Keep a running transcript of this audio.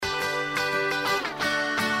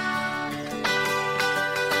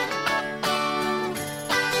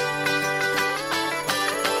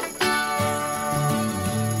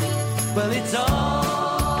Well, it's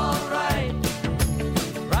all right.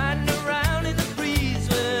 Riding around in the breeze.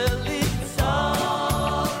 Well, it's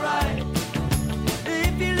all right.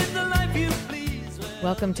 If you live the life you please. Well,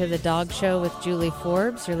 Welcome to The Dog Show with Julie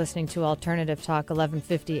Forbes. You're listening to Alternative Talk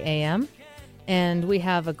 1150 AM. And we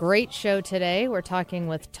have a great show today. We're talking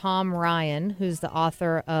with Tom Ryan, who's the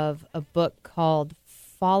author of a book called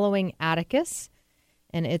Following Atticus.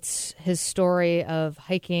 And it's his story of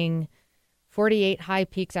hiking 48 high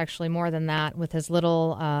peaks, actually more than that, with his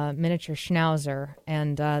little miniature schnauzer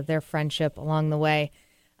and their friendship along the way.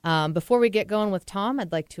 Before we get going with Tom,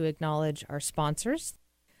 I'd like to acknowledge our sponsors.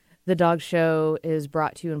 The Dog Show is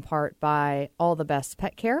brought to you in part by All the Best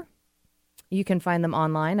Pet Care. You can find them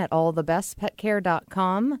online at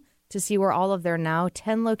allthebestpetcare.com to see where all of their now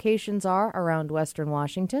 10 locations are around Western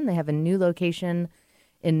Washington. They have a new location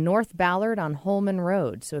in North Ballard on Holman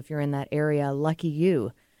Road. So if you're in that area, lucky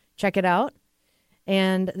you. Check it out.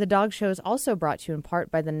 And The Dog Show is also brought to you in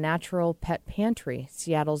part by the Natural Pet Pantry,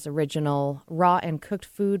 Seattle's original raw and cooked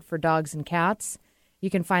food for dogs and cats.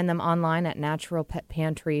 You can find them online at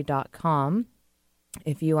naturalpetpantry.com.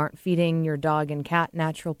 If you aren't feeding your dog and cat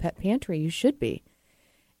Natural Pet Pantry, you should be.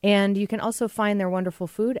 And you can also find their wonderful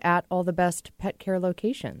food at all the best pet care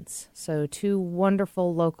locations. So 2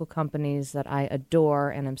 wonderful local companies that I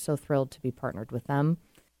adore, and I'm so thrilled to be partnered with them.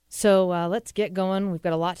 So let's get going. We've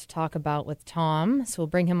got a lot to talk about with Tom, so we'll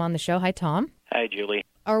bring him on the show. Hi, Tom. Hi, Julie.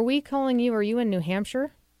 Are we calling you? Are you in New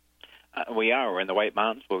Hampshire? We are. We're in the White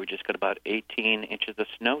Mountains, where we just got about 18 inches of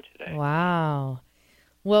snow today. Wow.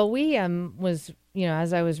 Well, we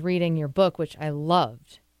as I was reading your book, which I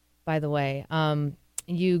loved, by the way,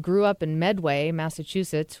 you grew up in Medway,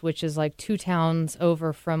 Massachusetts, which is like 2 towns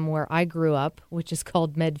over from where I grew up, which is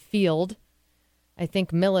called Medfield. I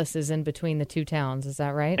think Millis is in between the 2 towns. Is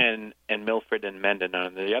that right? And Milford and Mendon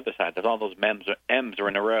on the other side. There's all those M's are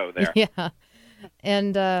in a row there. Yeah.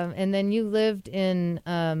 And then you lived in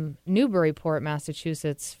Newburyport,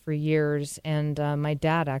 Massachusetts for years, and my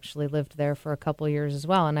dad actually lived there for a couple of years as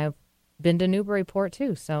well, and I've been to Newburyport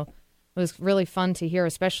too, so it was really fun to hear,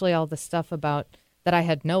 especially all the stuff about that I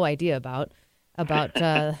had no idea about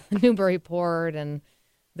Newburyport and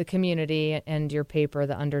the community and your paper,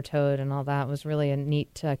 The Undertowed, and all that. It was really a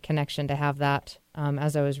neat connection to have that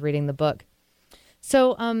as I was reading the book.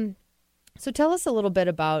 So tell us a little bit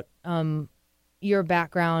about your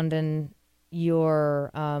background and your,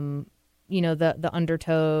 the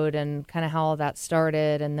Undertowed and kind of how all that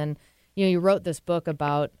started. And then, you wrote this book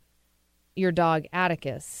about your dog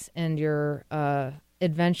Atticus and your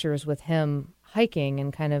adventures with him hiking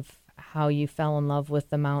and kind of how you fell in love with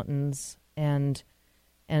the mountains and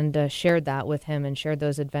shared that with him and shared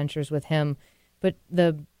those adventures with him. But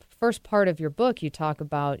the first part of your book, you talk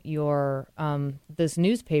about your this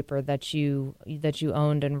newspaper that you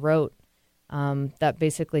owned and wrote that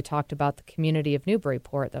basically talked about the community of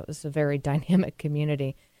Newburyport. That was a very dynamic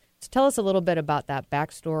community. So tell us a little bit about that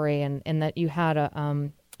backstory and that you had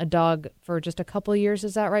a dog for just a couple of years.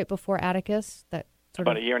 Is that right? Before Atticus?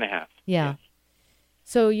 About a year and a half. Yeah. Yes.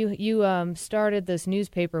 So you started this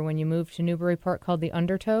newspaper when you moved to Newburyport called The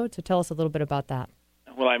Undertowed. So tell us a little bit about that.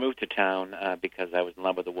 Well, I moved to town because I was in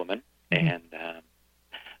love with a woman, Mm-hmm. and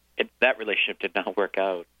that relationship did not work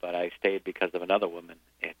out, but I stayed because of another woman.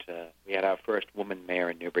 We had our first woman mayor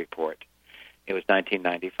in Newburyport. It was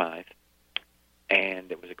 1995,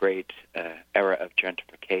 and it was a great era of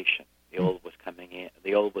gentrification. The old was coming in.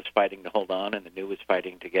 The old was fighting to hold on, and the new was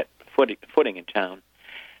fighting to get footing in town.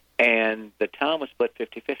 And the town was split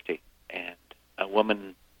 50-50, and a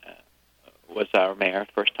woman was our mayor.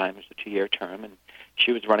 First time it was a 2-year term, and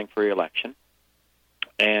she was running for re-election.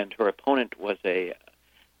 And her opponent was a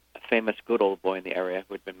famous good old boy in the area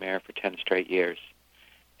who had been mayor for 10 straight years.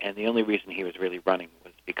 And the only reason he was really running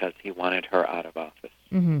was because he wanted her out of office.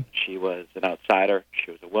 Mm-hmm. She was an outsider.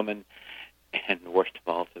 She was a woman. And worst of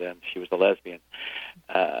all to them, she was a lesbian.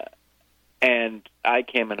 And I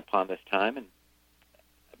came in upon this time, and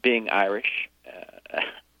being Irish,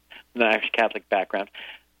 an Irish Catholic background,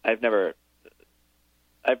 I've never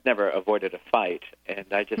avoided a fight,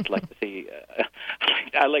 and I just like to see.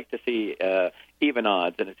 I like to see even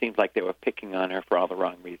odds, and it seems like they were picking on her for all the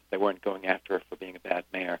wrong reasons. They weren't going after her for being a bad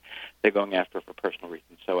mayor; they're going after her for personal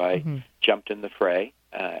reasons. So I jumped in the fray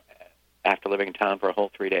after living in town for a whole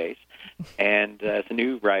 3 days, and as a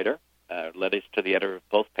new writer, led us to the editor of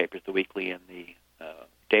both papers, the Weekly and the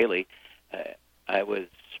Daily. I was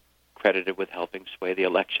credited with helping sway the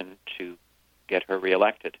election to get her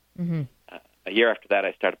reelected. Mm-hmm. A year after that,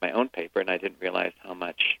 I started my own paper, and I didn't realize how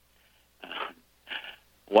much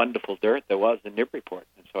wonderful dirt there was in Newburyport.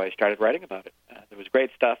 And so I started writing about it. There was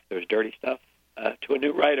great stuff. There was dirty stuff. to a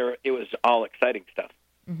new writer, it was all exciting stuff.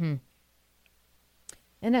 Mm-hmm.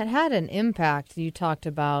 And it had an impact. You talked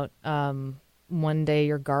about one day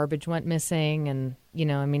your garbage went missing, and,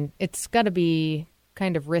 I mean, it's got to be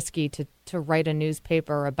kind of risky to write a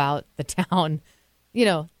newspaper about the town,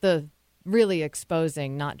 the really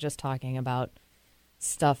exposing, not just talking about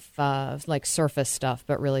stuff like surface stuff,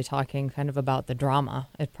 but really talking kind of about the drama.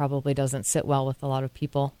 It probably doesn't sit well with a lot of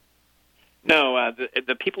people. No,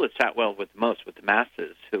 the people it sat well with most, with the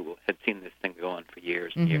masses who had seen this thing go on for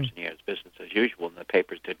years and years and years, business as usual, and the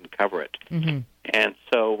papers didn't cover it. Mm-hmm. And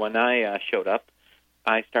so when I showed up,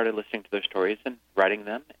 I started listening to their stories and writing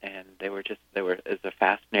them, and they were as a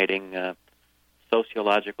fascinating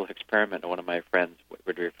sociological experiment. One of my friends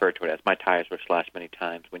would refer to it as my tires were slashed many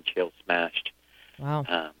times, windshields smashed,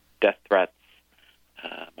 wow, death threats,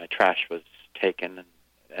 my trash was taken, and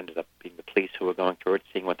ended up being the police who were going through it,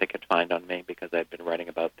 seeing what they could find on me because I'd been writing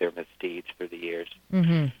about their misdeeds through the years.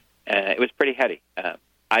 Mm-hmm. It was pretty heady.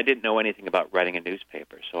 I didn't know anything about writing a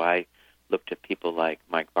newspaper, so I looked at people like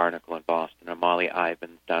Mike Barnacle in Boston or Molly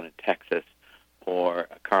Ivins down in Texas or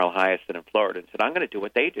Carl Hyacin in Florida and said, I'm going to do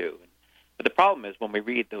what they do. But the problem is when we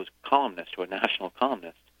read those columnists or national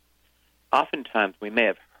columnists, oftentimes we may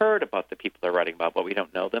have heard about the people they're writing about, but we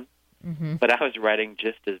don't know them. Mm-hmm. But I was writing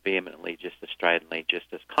just as vehemently, just as stridently, just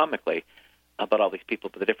as comically about all these people.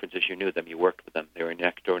 But the difference is you knew them, you worked with them. They were a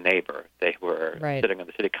next-door neighbor. They were sitting on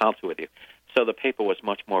the city council with you. So the paper was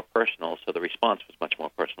much more personal, so the response was much more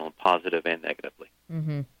personal, positive and negatively.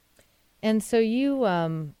 Mm-hmm. And so you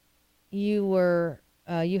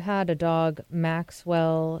had a dog,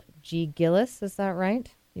 Maxwell G. Gillis, is that right?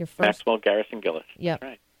 Your first Maxwell Garrison Gillis. Yep.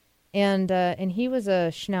 That's And right. he was a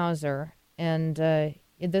schnauzer, and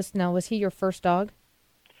was he your first dog?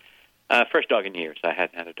 First dog in years. I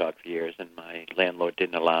hadn't had a dog for years, and my landlord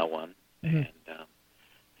didn't allow one. Mm-hmm. And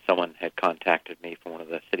someone had contacted me from one of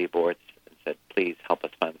the city boards and said, please help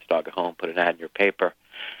us find this dog a home, put an ad in your paper.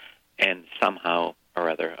 And somehow or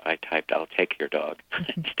other, I typed, I'll take your dog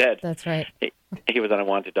instead. That's right. He was an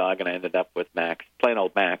unwanted dog, and I ended up with Max, plain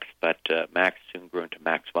old Max, but Max soon grew into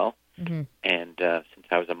Maxwell. Mm-hmm. And since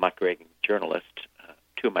I was a muckraking journalist,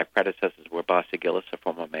 two of my predecessors were Bossy Gillis, a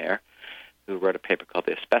former mayor, who wrote a paper called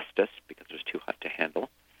The Asbestos because it was too hot to handle,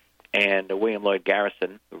 and William Lloyd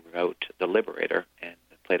Garrison, who wrote The Liberator and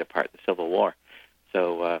played a part in the Civil War.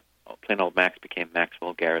 So plain old Max became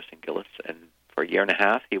Maxwell Garrison Gillis, and for a year and a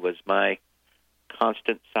half, he was my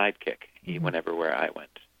constant sidekick. He went everywhere I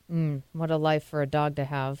went. What a life for a dog to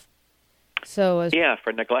have. So, for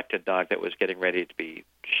a neglected dog that was getting ready to be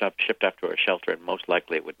shipped up to a shelter, and most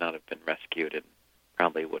likely it would not have been rescued and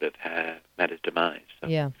probably would have met his demise. So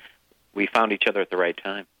yeah. We found each other at the right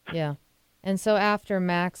time. Yeah. And so after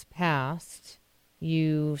Max passed,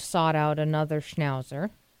 you sought out another schnauzer.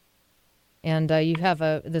 And you have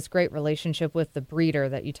this great relationship with the breeder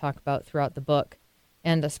that you talk about throughout the book.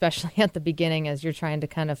 And especially at the beginning as you're trying to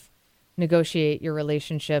kind of negotiate your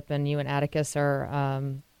relationship, and you and Atticus are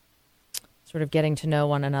sort of getting to know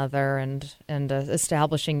one another and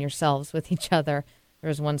establishing yourselves with each other. There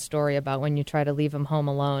was one story about when you try to leave him home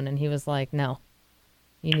alone, and he was like, no,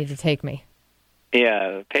 you need to take me.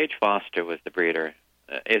 Yeah, Paige Foster was the breeder,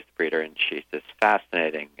 is the breeder, and she's this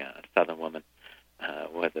fascinating Southern woman.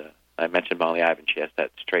 I mentioned Molly Ivan. She has that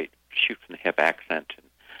straight, shoot-from-the-hip accent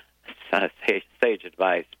and sage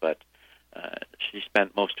advice, but she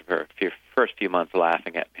spent most of her first few months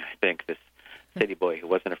laughing at me. I think this city boy who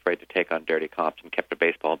wasn't afraid to take on dirty cops and kept a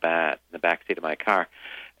baseball bat in the back seat of my car,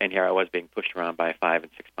 and here I was being pushed around by a 5-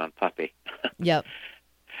 and 6-pound puppy. Yep.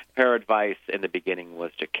 Her advice in the beginning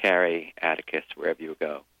was to carry Atticus wherever you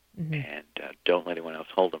go, and don't let anyone else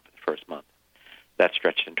hold him for the first month. That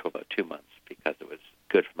stretched into about 2 months because it was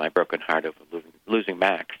good for my broken heart of losing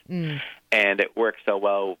Max. And it worked so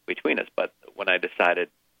well between us, but when I decided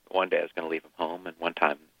one day I was going to leave him home, and one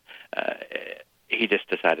time he just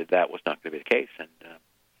decided that was not going to be the case. And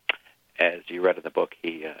as you read in the book,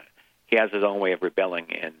 he has his own way of rebelling,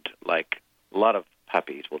 and like a lot of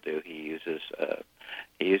puppies will do, he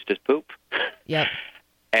used his poop. Yep.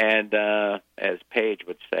 And as Paige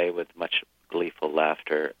would say with much gleeful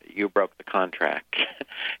laughter, you broke the contract.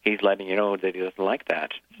 He's letting you know that he doesn't like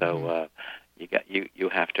that. So you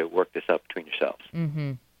have to work this out between yourselves.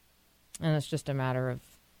 Mm-hmm. And it's just a matter of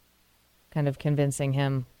kind of convincing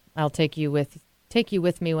him, I'll take you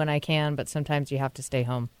with me when I can, but sometimes you have to stay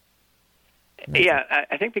home. Yeah,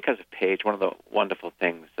 I think because of Paige, one of the wonderful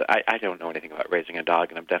things, I don't know anything about raising a dog,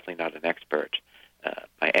 and I'm definitely not an expert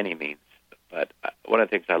by any means, but one of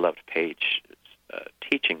the things I loved Paige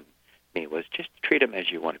teaching me was just treat him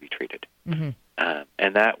as you want to be treated.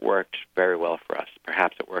 And that worked very well for us.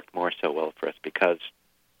 Perhaps it worked more so well for us because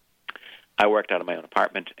I worked out of my own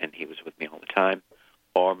apartment and he was with me all the time.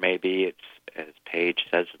 Or maybe it's, as Paige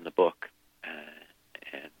says in the book,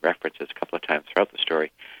 and references a couple of times throughout the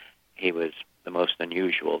story, he was the most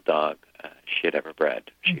unusual dog she had ever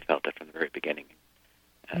bred. She felt it from the very beginning.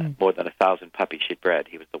 More than 1,000 puppies she'd bred,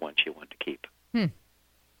 he was the one she wanted to keep.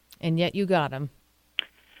 And yet you got him.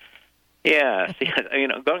 Yeah. See,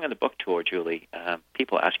 going on the book tour, Julie,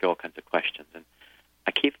 people ask you all kinds of questions, and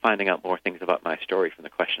I keep finding out more things about my story from the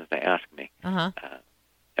questions they ask me.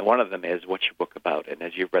 And one of them is, what's your book about? And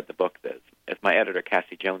as you've read the book, as my editor,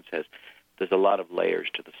 Cassie Jones, says, there's a lot of layers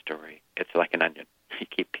to the story. It's like an onion. You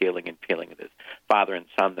keep peeling and peeling. There's father and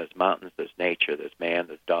son, there's mountains, there's nature, there's man,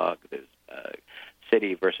 there's dog, there's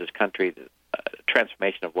city versus country, the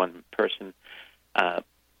transformation of one person.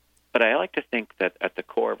 But I like to think that at the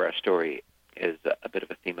core of our story is a bit of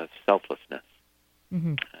a theme of selflessness.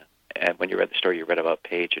 And when you read the story, you read about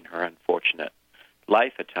Paige and her unfortunate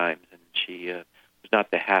life at times, and she was not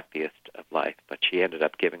the happiest of life, but she ended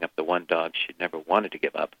up giving up the one dog she'd never wanted to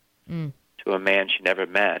give up to a man she never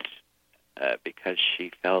met because she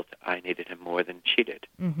felt I needed him more than she did.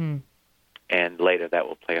 And later that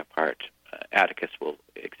will play a part. Atticus will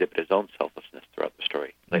exhibit his own selflessness throughout the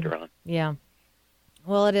story later on. Yeah.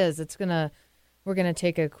 Well, it is. We're gonna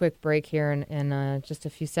take a quick break here in just a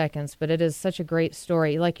few seconds, but it is such a great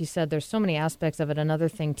story. Like you said, there's so many aspects of it. Another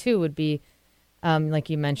thing too would be, like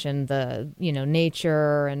you mentioned, the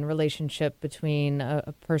nature and relationship between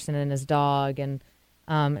a person and his dog, and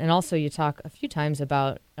also you talk a few times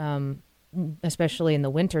about, especially in the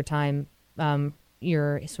wintertime,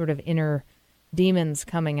 your sort of inner demons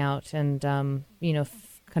coming out and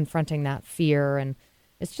confronting that fear, and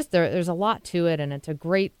it's just there's a lot to it, and it's a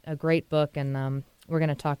great book, and we're going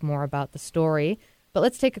to talk more about the story. But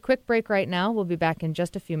let's take a quick break right now. We'll be back in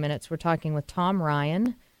just a few minutes. We're talking with Tom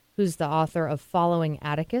Ryan, who's the author of Following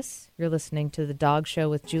Atticus. You're listening to The Dog Show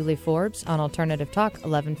with Julie Forbes on Alternative Talk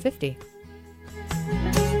 1150.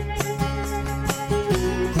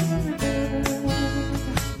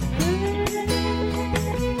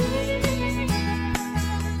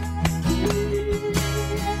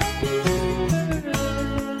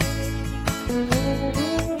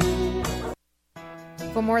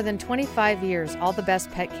 For more than 25 years, All the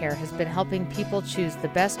Best Pet Care has been helping people choose the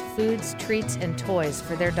best foods, treats, and toys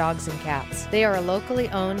for their dogs and cats. They are a locally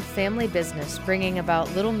owned family business bringing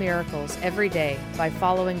about little miracles every day by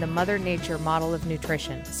following the Mother Nature model of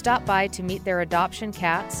nutrition. Stop by to meet their adoption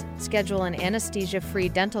cats, schedule an anesthesia-free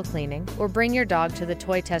dental cleaning, or bring your dog to the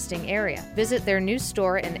toy testing area. Visit their new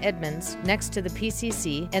store in Edmonds next to the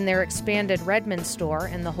PCC and their expanded Redmond store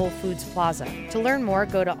in the Whole Foods Plaza. To learn more,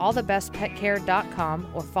 go to allthebestpetcare.com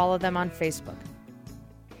or follow them on Facebook.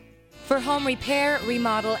 For home repair,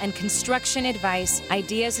 remodel, and construction advice,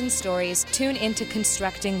 ideas, and stories, tune into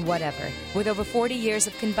Constructing Whatever. With over 40 years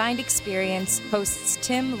of combined experience, hosts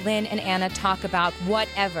Tim, Lynn, and Anna talk about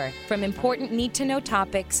whatever, from important need-to-know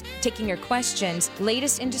topics, taking your questions,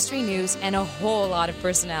 latest industry news, and a whole lot of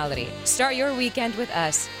personality. Start your weekend with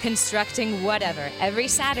us, Constructing Whatever, every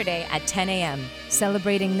Saturday at 10 a.m.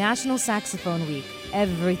 Celebrating National Saxophone Week.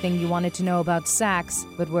 Everything you wanted to know about sax,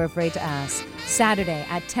 but were afraid to ask. Saturday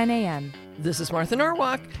at 10 a.m. This is Martha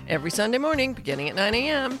Norwalk. Every Sunday morning, beginning at 9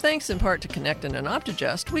 a.m., thanks in part to Connect and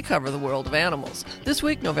Optigest, we cover the world of animals. This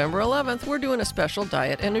week, November 11th, we're doing a special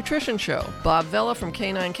diet and nutrition show. Bob Vella from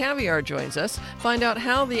Canine Caviar joins us. Find out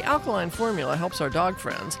how the alkaline formula helps our dog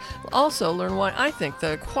friends. Also, learn why I think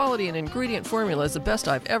the quality and ingredient formula is the best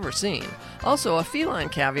I've ever seen. Also, a feline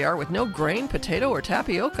caviar with no grain, potato, or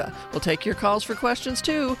tapioca. We'll take your calls for questions,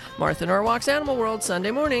 too. Martha Norwalk's Animal World, Sunday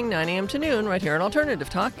morning, 9 a.m. to noon, right here on Alternative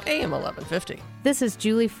Talk, AM 1150. This is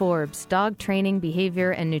Julie Forbes, dog training, behavior,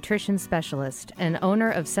 and nutrition specialist and owner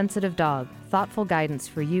of Sensitive Dog, thoughtful guidance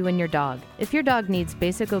for you and your dog. If your dog needs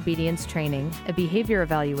basic obedience training, a behavior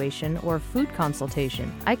evaluation, or food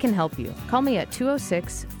consultation, I can help you. Call me at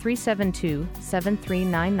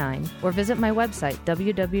 206-372-7399 or visit my website,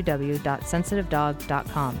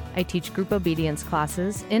 www.sensitivedog.com. I teach group obedience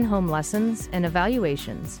classes, in-home lessons, and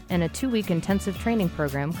evaluations, and a 2-week intensive training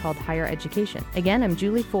program called Higher Education. Again, I'm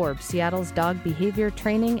Julie Forbes, Seattle's dog behavior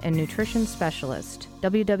training and nutrition specialist.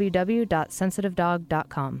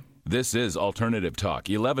 www.sensitivedog.com. This is Alternative Talk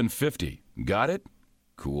 1150. Got it?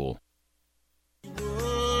 Cool. In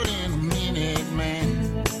a minute,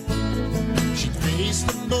 man. She'd face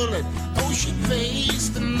the bullet, oh, she'd face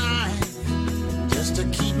the knife, just to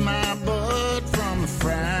keep my butt from the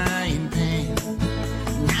frying pan.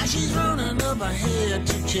 Now she's running up ahead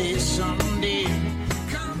to chase some deer.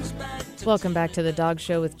 Comes back Welcome back to the Dog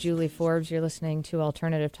Show with Julie Forbes. You're listening to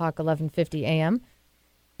Alternative Talk 1150 AM.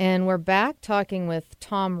 And we're back talking with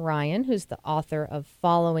Tom Ryan, who's the author of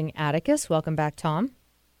Following Atticus. Welcome back, Tom.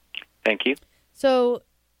 Thank you. So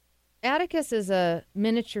Atticus is a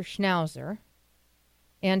miniature schnauzer,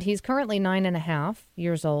 and he's currently 9.5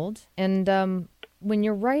 years old. And when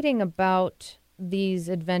you're writing about these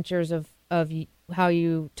adventures of how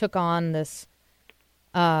you took on this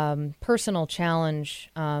personal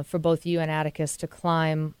challenge for both you and Atticus to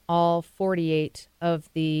climb all 48 of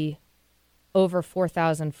the over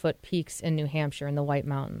 4,000-foot peaks in New Hampshire in the White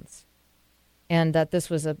Mountains, and that this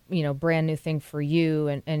was a brand new thing for you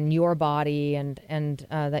and your body, and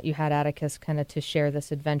that you had Atticus kind of to share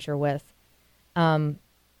this adventure with.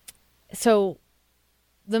 So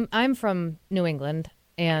I'm from New England,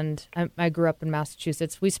 and I grew up in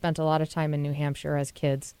Massachusetts. We spent a lot of time in New Hampshire as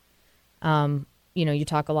kids. You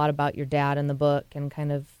talk a lot about your dad in the book and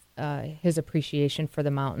kind of his appreciation for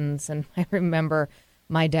the mountains. And I remember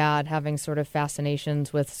my dad having sort of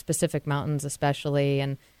fascinations with specific mountains especially,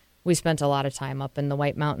 and we spent a lot of time up in the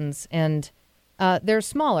White Mountains. And they're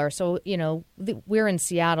smaller, so, we're in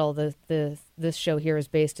Seattle. This show here is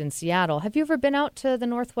based in Seattle. Have you ever been out to the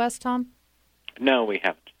Northwest, Tom? No, we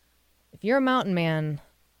haven't. If you're a mountain man,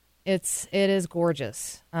 it is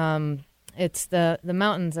gorgeous. It's the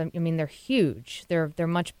mountains. I mean, they're huge. They're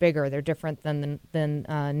much bigger. They're different than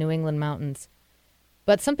New England mountains.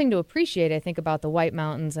 But something to appreciate, I think, about the White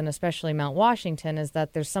Mountains and especially Mount Washington is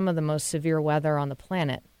that there's some of the most severe weather on the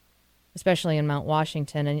planet, especially in Mount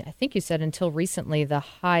Washington. And I think you said until recently the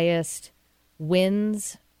highest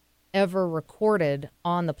winds ever recorded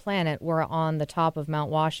on the planet were on the top of Mount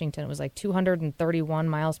Washington. It was like 231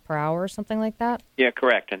 miles per hour or something like that. Yeah,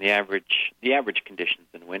 correct. And the average conditions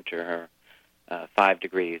in winter are 5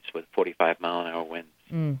 degrees with 45-mile-an-hour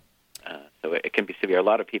winds. So it can be severe. A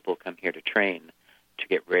lot of people come here to train to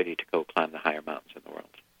get ready to go climb the higher mountains in the world.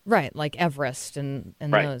 Right, like Everest and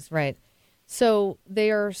right. Those, right. So they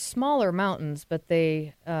are smaller mountains, but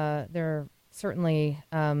they're certainly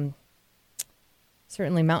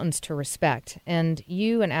mountains to respect. And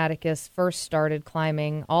you and Atticus first started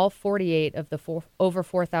climbing all 48 of the over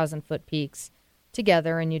 4,000-foot peaks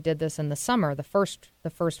together, and you did this in the summer, the first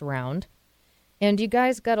round. And you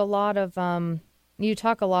guys got a lot of you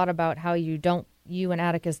talk a lot about how you and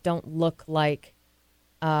Atticus don't look like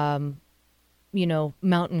mountain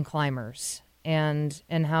climbers, and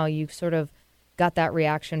how you sort of got that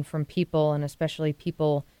reaction from people, and especially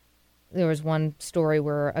people. There was one story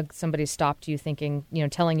where somebody stopped you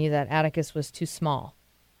telling you that Atticus was too small.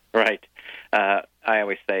 Right. I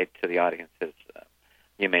always say to the audiences,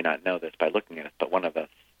 you may not know this by looking at us, but one of us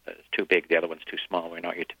is too big, the other one's too small. We're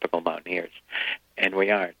not your typical mountaineers. And we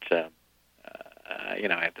aren't.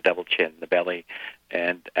 I have the double chin, the belly,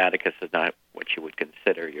 and Atticus is not what you would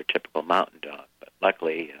consider your typical mountain dog. But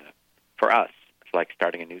luckily, for us, it's like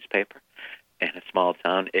starting a newspaper. In a small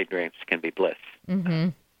town, ignorance can be bliss. Mm-hmm.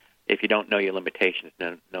 If you don't know your limitations,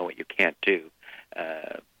 know what you can't do,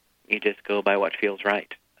 you just go by what feels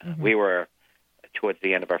right. Mm-hmm. We were towards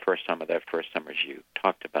the end of our first summer, the first summers you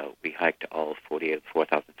talked about, we hiked all 48 of the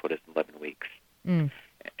 4,000 footers in 11 weeks. Mm.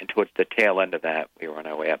 And towards the tail end of that, we were on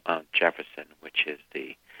our way up Mount Jefferson, which is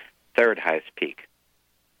the third highest peak.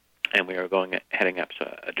 And we were heading up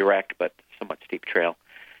a direct but somewhat steep trail.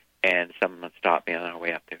 And someone stopped me on our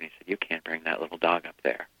way up there, and he said, "You can't bring that little dog up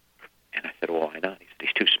there." And I said, "Well, why not?" He said,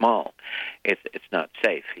 "He's too small. It's not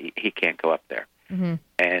safe. He can't go up there." Mm-hmm.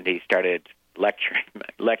 And he started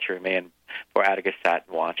lecturing me, and poor Atticus sat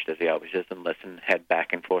and watched, as he always does, and listened, head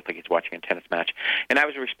back and forth like he's watching a tennis match. And I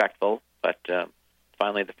was respectful, but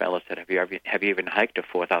finally the fellow said, have you even hiked a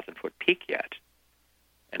 4,000-foot peak yet?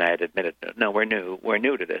 And I had admitted, no, we're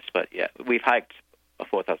new to this, but yeah, we've hiked a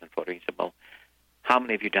 4,000-footer. He said, well, how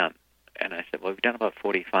many have you done? And I said, well, we've done about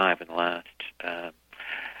 45 in the last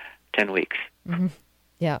 10 weeks. Mm-hmm.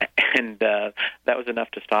 Yeah. And that was enough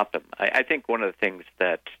to stop him. I think one of the things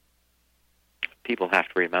that people have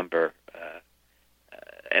to remember,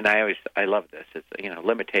 and I love this, is,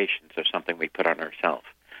 limitations are something we put on ourselves.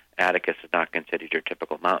 Atticus is not considered your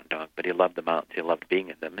typical mountain dog, but he loved the mountains, he loved being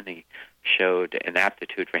in them, and he showed an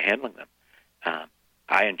aptitude for handling them.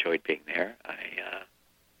 I enjoyed being there. I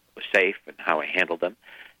was safe in how I handled them.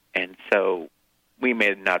 And so we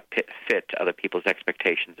may not fit other people's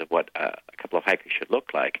expectations of what a couple of hikers should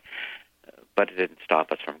look like, but it didn't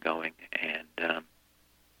stop us from going. And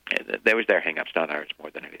there was their hang-ups, not ours,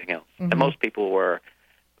 more than anything else. Mm-hmm. And most people were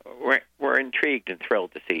intrigued and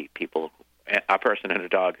thrilled to see a person and a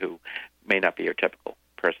dog who may not be your typical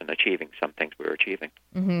person achieving some things we were achieving.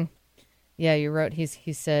 Mm-hmm. Yeah, you wrote, he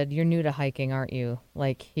said, "You're new to hiking, aren't you?"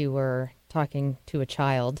 Like you were talking to a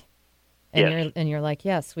child. Yes. And you're like,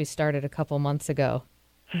 yes, we started a couple months ago.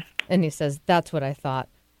 And he says, that's what I thought.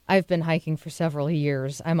 I've been hiking for several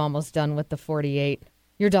years. I'm almost done with the 48.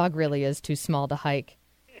 Your dog really is too small to hike.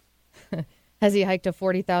 Has he hiked a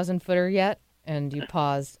 40,000 footer yet? And you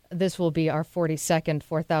pause. This will be our 42nd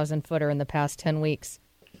 4,000 footer in the past 10 weeks.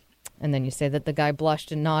 And then you say that the guy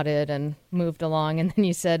blushed and nodded and moved along. And then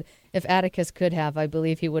you said, if Atticus could have, I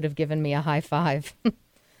believe he would have given me a high five.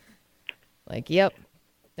 Like, yep.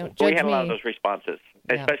 Don't judge me. We had a lot of those responses,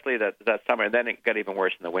 Yeah. especially that summer. And then it got even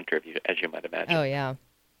worse in the winter, as you might imagine. Oh, yeah.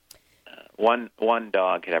 One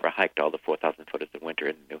dog had ever hiked all the 4,000 footers in winter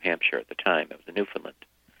in New Hampshire at the time. It was a Newfoundland.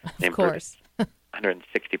 Of course.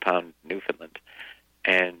 160-pound Newfoundland.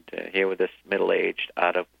 And here with this middle-aged,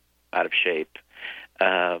 out of shape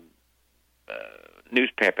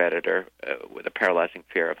newspaper editor with a paralyzing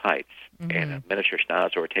fear of heights, and a miniature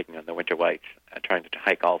schnauzer were taking on the winter whites, trying to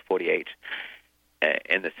hike all 48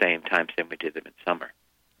 in the same time frame we did them in summer.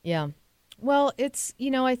 Yeah. Well, it's,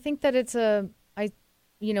 I think that it's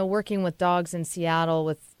working with dogs in Seattle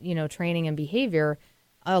with, training and behavior,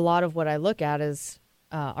 a lot of what I look at is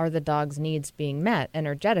are the dog's needs being met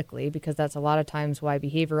energetically, because that's a lot of times why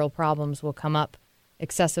behavioral problems will come up,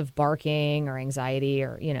 excessive barking or anxiety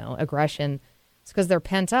or, aggression. It's because they're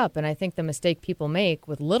pent up. And I think the mistake people make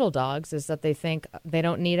with little dogs is that they think they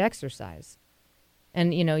don't need exercise.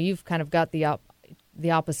 And, you've kind of got the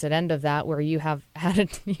opposite end of that, where you have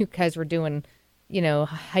you guys were doing,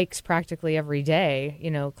 hikes practically every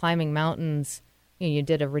day, climbing mountains. You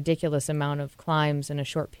did a ridiculous amount of climbs in a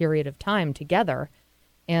short period of time together.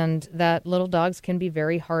 And that little dogs can be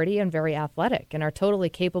very hardy and very athletic and are totally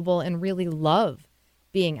capable and really love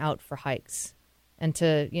being out for hikes. And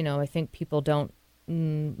I think people don't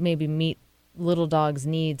maybe meet little dogs'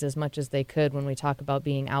 needs as much as they could when we talk about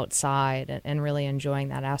being outside and really enjoying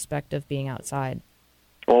that aspect of being outside.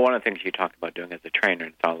 Well, one of the things you talk about doing as a trainer,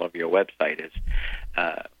 and it's all over your website, is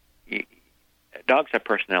dogs have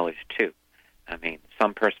personalities too. I mean,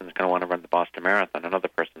 some person's going to want to run the Boston Marathon, another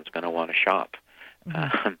person's going to want to shop.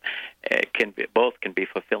 Both can be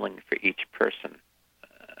fulfilling for each person.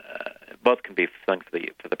 Both can be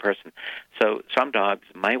fulfilling for the person. So some dogs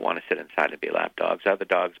might want to sit inside and be lap dogs. Other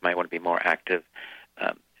dogs might want to be more active.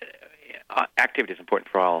 Activity is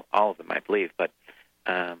important for all of them, I believe. But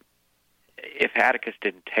if Atticus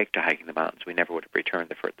didn't take to hiking the mountains, we never would have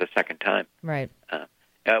returned the second time. Right.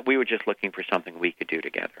 We were just looking for something we could do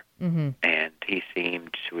together. And he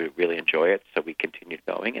seemed to really enjoy it, so we continued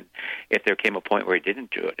going. And if there came a point where he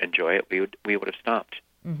didn't enjoy it, we would have stopped.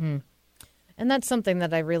 And that's something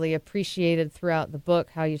that I really appreciated throughout the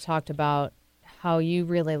book, how you talked about how you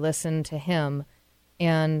really listened to him.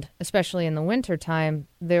 And especially in the wintertime,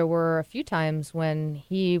 there were a few times when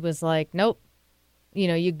he was like, nope.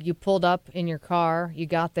 You pulled up in your car, you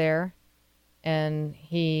got there, and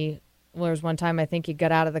there was one time I think he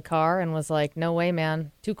got out of the car and was like, no way,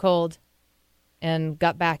 man, too cold, and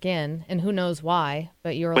got back in. And who knows why,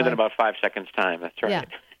 but you were Within about 5 seconds time, that's right. Yeah.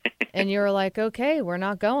 And you were like, okay, we're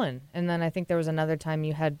not going. And then I think there was another time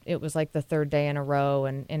it was like the third day in a row,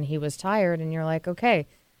 and he was tired, and you're like, okay.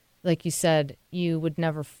 Like you said, you would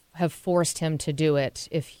never have forced him to do it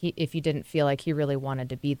if you didn't feel like he really wanted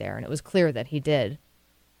to be there. And it was clear that he did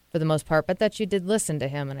for the most part, but that you did listen to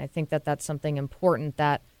him. And I think that that's something important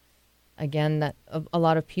that, again, that a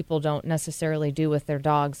lot of people don't necessarily do with their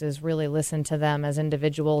dogs, is really listen to them as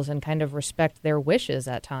individuals and kind of respect their wishes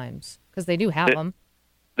at times, because they do have them.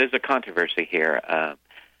 There's a controversy here.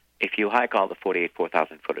 If you hike all the 48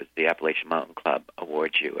 4,000 footers, the Appalachian Mountain Club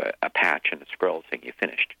awards you a patch and a scroll saying you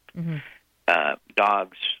finished.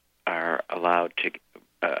 Dogs are allowed to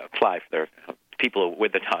apply for their people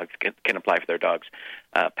with the dogs can apply for their dogs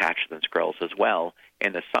patches and scrolls as well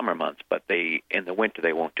in the summer months, but in the winter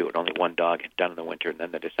they won't do it. Only one dog had done in the winter, and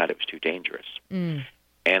then they decided it was too dangerous. And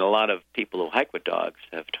a lot of people who hike with dogs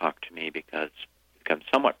have talked to me because it's become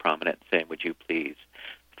somewhat prominent, saying, would you please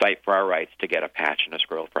fight for our rights to get a patch and a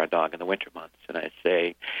scroll for our dog in the winter months? And I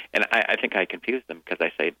say, and I think I confuse them, because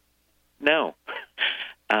I say, no.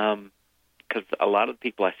 Because a lot of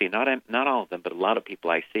people I see, not all of them, but a lot of people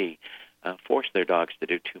I see, force their dogs to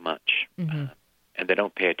do too much. And they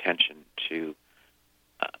don't pay attention to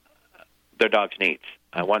their dog's needs.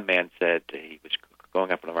 One man said he was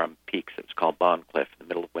going up one of our peaks. It was called Bond Cliff in the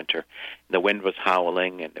middle of winter. And the wind was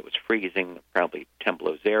howling, and it was freezing, probably 10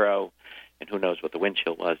 below zero, and who knows what the wind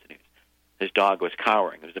chill was. And his dog was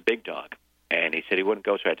cowering. It was a big dog. And he said he wouldn't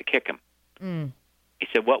go, so I had to kick him. He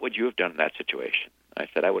said, what would you have done in that situation? I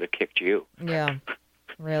said, I would have kicked you. Yeah,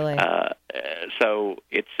 really. So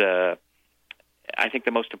it's I think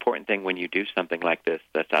the most important thing when you do something like this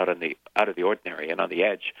that's out of the ordinary and on the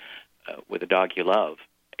edge with a dog you love,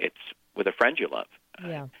 it's with a friend you love.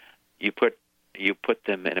 Yeah. You put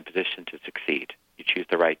them in a position to succeed. You choose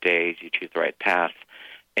the right days, you choose the right path,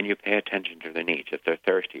 and you pay attention to their needs. If they're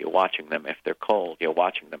thirsty, you're watching them. If they're cold, you're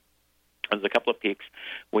watching them. There's a couple of peaks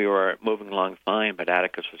we were moving along fine, but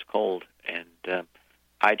Atticus was cold, and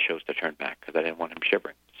I chose to turn back because I didn't want him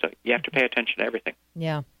shivering. So you have to pay attention to everything.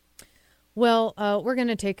 Yeah. Well, we're going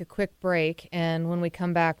to take a quick break, and when we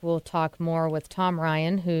come back, we'll talk more with Tom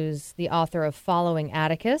Ryan, who's the author of Following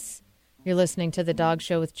Atticus. You're listening to The Dog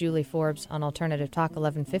Show with Julie Forbes on Alternative Talk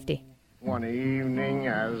 1150. One evening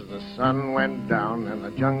as the sun went down and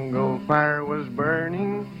the jungle fire was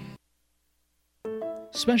burning.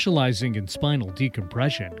 Specializing in spinal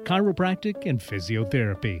decompression, chiropractic, and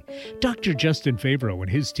physiotherapy, Dr. Justin Favreau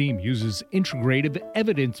and his team uses integrative,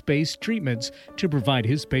 evidence-based treatments to provide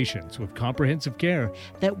his patients with comprehensive care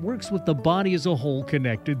that works with the body as a whole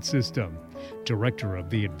connected system. Director of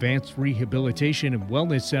the Advanced Rehabilitation and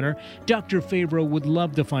Wellness Center, Dr. Favreau would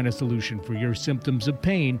love to find a solution for your symptoms of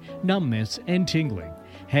pain, numbness, and tingling,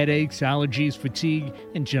 headaches, allergies, fatigue,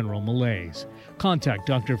 and general malaise. Contact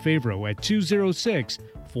Dr. Favreau at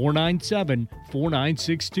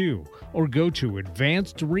 206-497-4962 or go to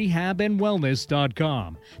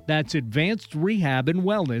advancedrehabandwellness.com. That's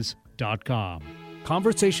advancedrehabandwellness.com.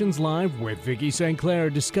 Conversations Live with Vicki St. Clair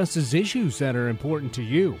discusses issues that are important to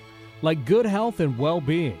you, like good health and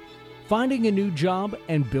well-being, finding a new job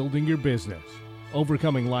and building your business,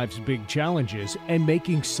 overcoming life's big challenges and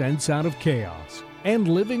making sense out of chaos, and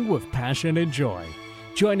living with passion and joy.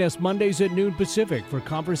 Join us Mondays at noon Pacific for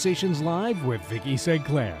Conversations Live with Vicki St.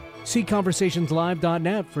 Clair. See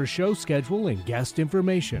conversationslive.net for show schedule and guest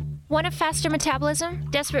information. Want a faster metabolism?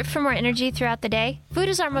 Desperate for more energy throughout the day? Food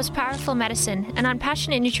is our most powerful medicine, and on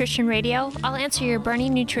Passionate Nutrition Radio, I'll answer your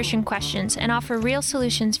burning nutrition questions and offer real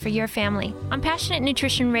solutions for your family. On Passionate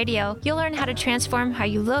Nutrition Radio, you'll learn how to transform how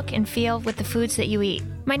you look and feel with the foods that you eat.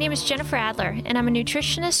 My name is Jennifer Adler, and I'm a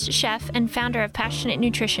nutritionist, chef, and founder of Passionate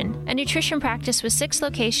Nutrition, a nutrition practice with 6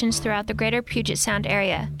 locations throughout the greater Puget Sound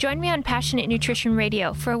area. Join me on Passionate Nutrition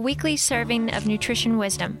Radio for a weekly serving of nutrition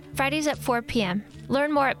wisdom, Fridays at 4 p.m.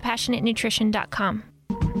 Learn more at passionatenutrition.com.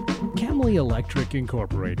 Camley Electric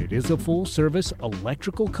Incorporated is a full-service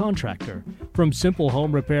electrical contractor. From simple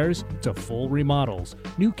home repairs to full remodels,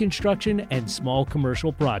 new construction, and small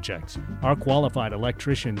commercial projects, our qualified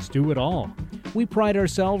electricians do it all. We pride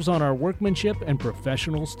ourselves on our workmanship and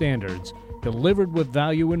professional standards, delivered with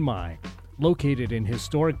value in mind. Located in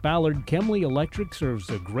historic Ballard, Camley Electric serves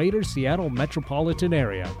the greater Seattle metropolitan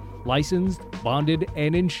area, licensed, bonded,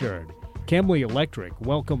 and insured. Camley Electric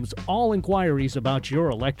welcomes all inquiries about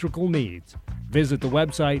your electrical needs. Visit the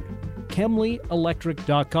website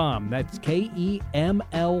KemleyElectric.com. That's KEMLY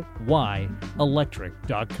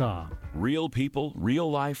electric.com. Real people, real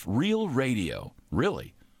life, real radio.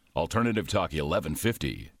 Really. Alternative Talk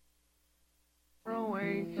 1150.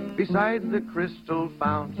 Away beside the crystal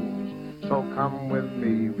fountains, so come with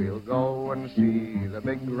me, we'll go and see the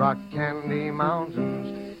big rock candy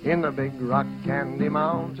mountains. In the big rock candy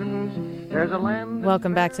mountains, there's a land.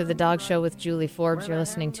 Welcome back to The Dog Show with Julie Forbes. You're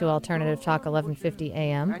listening to Alternative Talk 1150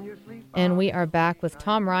 AM. And we are back with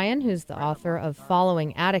Tom Ryan, who's the author of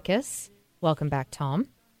Following Atticus. Welcome back, Tom.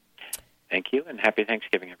 Thank you, and happy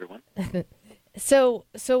Thanksgiving, everyone. So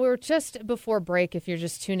we're just before break, if you're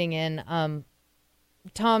just tuning in,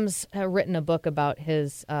 Tom's written a book about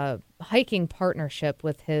his hiking partnership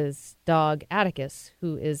with his dog, Atticus,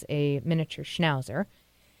 who is a miniature schnauzer,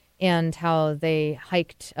 and how they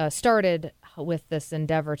started with this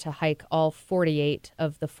endeavor to hike all 48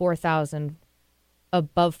 of the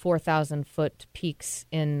above 4,000 foot peaks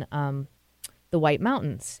in the White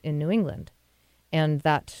Mountains in New England. And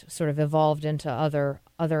that sort of evolved into other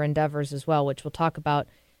endeavors as well, which we'll talk about.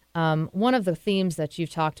 One of the themes that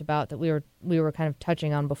you've talked about that we were kind of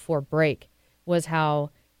touching on before break was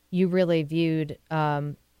how you really view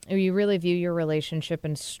your relationship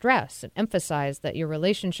and stress and emphasize that your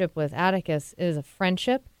relationship with Atticus is a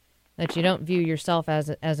friendship, that you don't view yourself as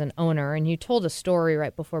an owner. And you told a story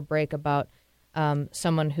right before break about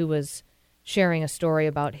someone who was sharing a story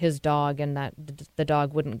about his dog and that the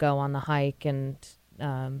dog wouldn't go on the hike and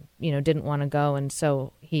didn't want to go, and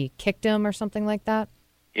so he kicked him or something like that.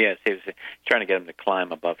 Yes, he was trying to get him to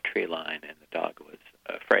climb above tree line, and the dog was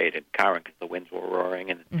afraid and cowering because the winds were roaring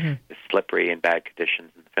and it was slippery and bad conditions,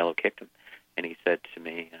 and the fellow kicked him. And he said to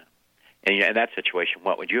me, in that situation,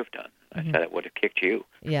 what would you have done? I said, I would have kicked you.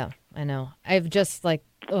 Yeah, I know. I've just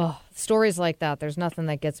stories like that. There's nothing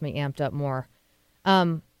that gets me amped up more.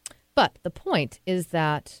 But the point is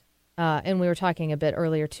that And we were talking a bit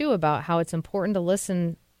earlier, too, about how it's important to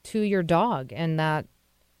listen to your dog, and that,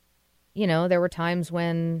 you know, there were times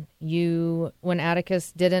when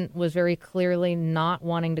Atticus was very clearly not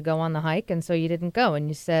wanting to go on the hike, and so you didn't go. And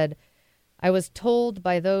you said, I was told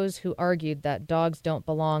by those who argued that dogs don't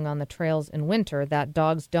belong on the trails in winter, that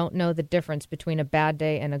dogs don't know the difference between a bad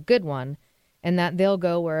day and a good one, and that they'll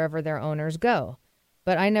go wherever their owners go.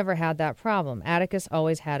 But I never had that problem. Atticus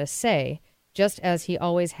always had a say, just as he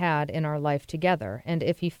always had in our life together. And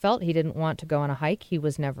if he felt he didn't want to go on a hike, he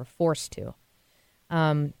was never forced to.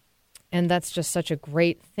 And that's just such a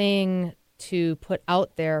great thing to put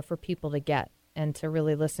out there for people to get and to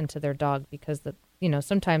really listen to their dog, because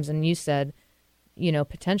sometimes, and you said,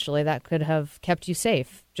 potentially that could have kept you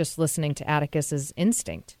safe, just listening to Atticus's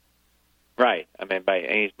instinct. Right. I mean,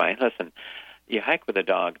 listen, you hike with a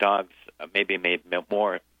dog. Dogs maybe made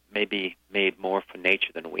more for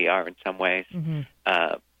nature than we are in some ways,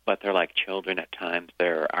 but they're like children at times.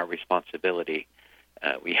 They're our responsibility.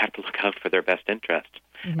 We have to look out for their best interest.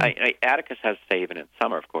 Atticus has to say, even in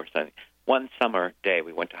summer, of course. One summer day,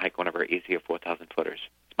 we went to hike one of our easier 4,000 footers.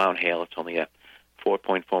 It's Mount Hale. It's only a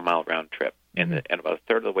 4.4 mile round trip, and about a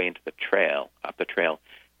third of the way into the trail,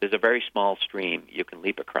 there's a very small stream you can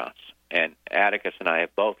leap across. And Atticus and I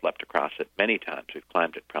have both leapt across it many times. We've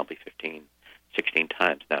climbed it probably 15, 16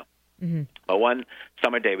 times now. But one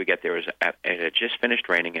summer day we get there, it had just finished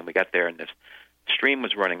raining, and we got there, and this stream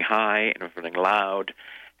was running high and it was running loud,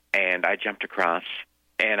 and I jumped across,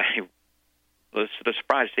 and I was sort of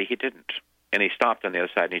surprised to see he didn't. And he stopped on the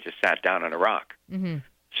other side, and he just sat down on a rock.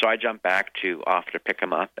 So I jumped back to offer to pick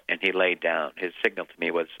him up, and he laid down. His signal to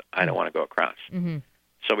me was, I don't want to go across.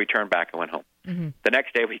 So we turned back and went home. The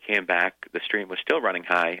next day we came back. The stream was still running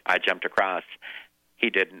high. I jumped across. He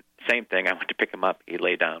didn't. Same thing. I went to pick him up. He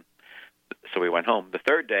lay down. So we went home. The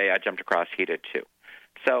third day I jumped across. He did too.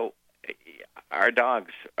 So our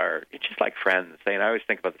dogs are just like friends. I always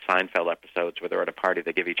think about the Seinfeld episodes where they're at a party.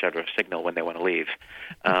 They give each other a signal when they want to leave.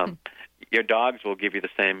 Your dogs will give you the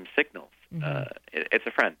same signals. It's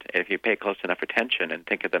a friend. If you pay close enough attention and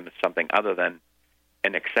think of them as something other than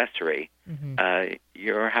an accessory,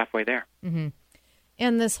 you're halfway there.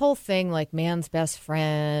 And this whole thing, like man's best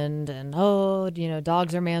friend, and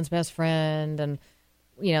dogs are man's best friend, and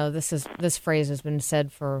this phrase has been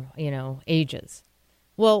said for ages.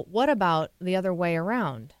 Well, what about the other way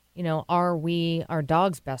around? Are we our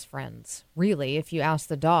dog's best friends? Really, if you ask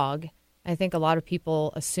the dog, I think a lot of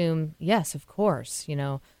people assume, yes, of course.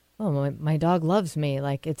 My dog loves me.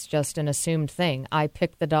 Like, it's just an assumed thing. I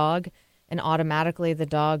pick the dog, and automatically the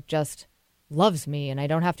dog just loves me, and I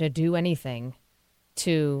don't have to do anything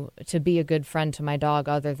to be a good friend to my dog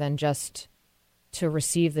other than just to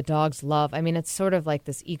receive the dog's love. I mean, it's sort of like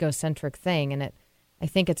this egocentric thing, and I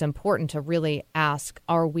think it's important to really ask,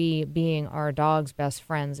 are we being our dog's best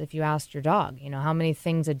friends? If you asked your dog, how many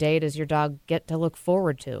things a day does your dog get to look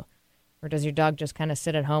forward to? Or does your dog just kind of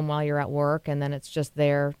sit at home while you're at work and then it's just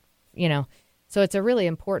there, So it's a really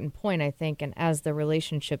important point, I think, and as the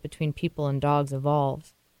relationship between people and dogs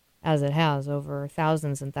evolves, as it has over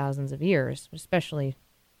thousands and thousands of years, especially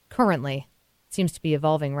currently, it seems to be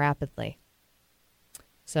evolving rapidly.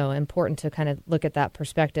 So important to kind of look at that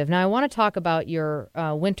perspective. Now, I want to talk about your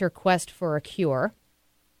winter quest for a cure.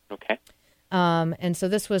 Okay. And so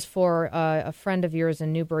this was for a friend of yours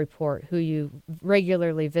in Newburyport who you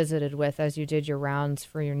regularly visited with as you did your rounds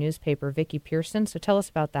for your newspaper, Vicki Pearson. So tell us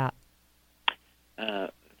about that.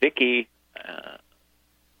 Vicki,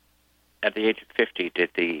 at the age of 50, did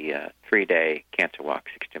the 3-day cancer walk,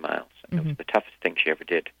 60 miles. It was the toughest thing she ever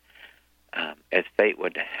did. As fate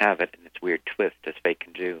would have it, and its weird twist, as fate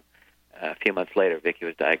can do, a few months later, Vicki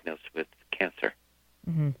was diagnosed with cancer,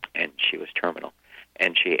 and she was terminal.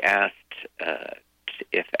 And she asked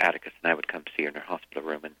if Atticus and I would come see her in her hospital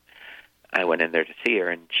room, and I went in there to see her,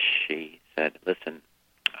 and she said, listen,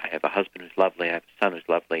 I have a husband who's lovely, I have a son who's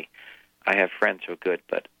lovely, I have friends who are good,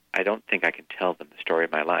 but I don't think I can tell them the story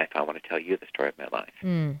of my life. I want to tell you the story of my life.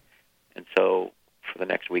 And so for the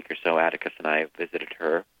next week or so, Atticus and I visited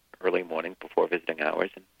her early morning before visiting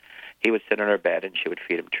hours, and he would sit on her bed, and she would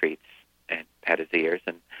feed him treats and pat his ears,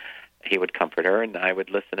 and he would comfort her, and I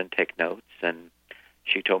would listen and take notes, and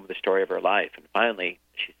she told me the story of her life. And finally,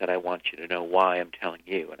 she said, I want you to know why I'm telling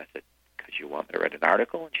you. And I said, because you want me to write an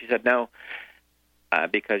article? And she said, no,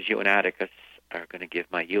 because you and Atticus are going to give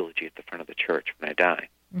my eulogy at the front of the church when I die.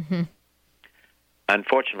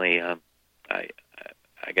 Unfortunately, I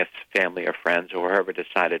guess family or friends or whoever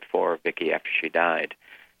decided for Vicki after she died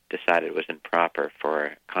decided it was improper for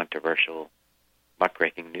a controversial,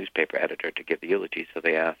 muckraking newspaper editor to give the eulogy, so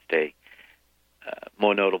they asked a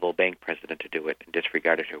more notable bank president to do it and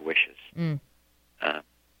disregarded her wishes.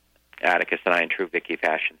 Atticus and I, in true Vicky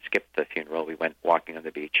fashion, skipped the funeral. We went walking on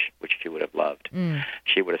the beach, which she would have loved.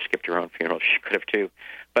 She would have skipped her own funeral. She could have, too.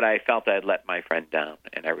 But I felt I had let my friend down,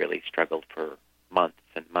 and I really struggled for months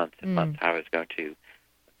and months and months how I was going to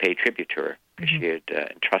pay tribute to her, because she had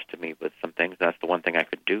entrusted me with some things. And that's the one thing I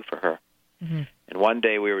could do for her. And one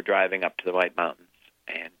day we were driving up to the White Mountains,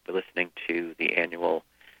 and we're listening to the annual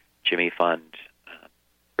Jimmy Fund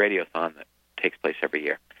radiothon that takes place every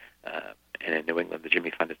year. And in New England, the Jimmy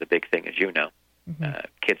Fund is the big thing, as you know.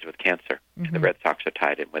 Kids with cancer. And the Red Sox are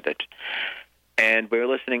tied in with it. And we were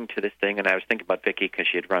listening to this thing, and I was thinking about Vicki, because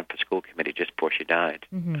she had run for school committee just before she died.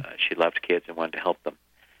 She loved kids and wanted to help them.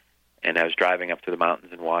 And I was driving up through the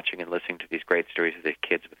mountains and watching and listening to these great stories of the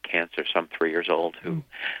kids with cancer, some 3 years old, who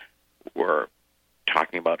were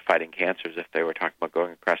talking about fighting cancer as if they were talking about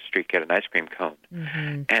going across the street to get an ice cream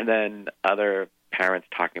cone. And then other parents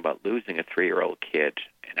talking about losing a 3-year-old kid,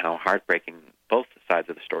 and how heartbreaking both sides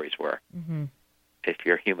of the stories were, if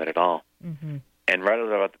you're human at all. And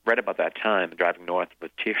right about that time, driving north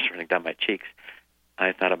with tears running down my cheeks,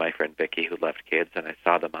 I thought of my friend Vicki, who loved kids, and I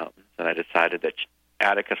saw the mountains, and I decided that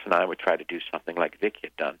Atticus and I would try to do something like Vicki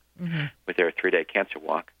had done with their 3-day cancer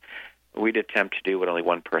walk. We'd attempt to do what only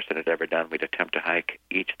one person had ever done. We'd attempt to hike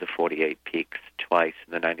each of the 48 peaks twice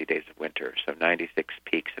in the 90 days of winter, so 96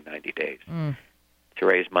 peaks in 90 days, to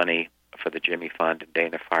raise money for the Jimmy Fund and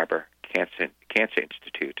Dana-Farber Cancer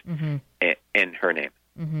Institute in her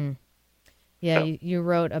name. Yeah, So, you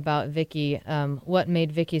wrote about Vicki. What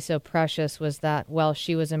made Vicki so precious was that while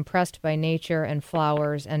she was impressed by nature and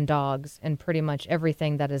flowers and dogs and pretty much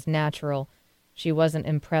everything that is natural, she wasn't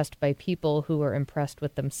impressed by people who were impressed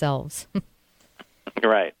with themselves.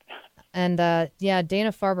 Right. And,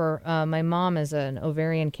 Dana-Farber, my mom is an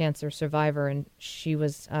ovarian cancer survivor, and she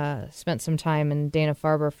was spent some time in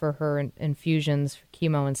Dana-Farber for her infusions, for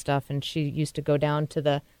chemo and stuff, and she used to go down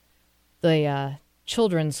to the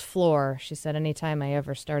children's floor. She said anytime I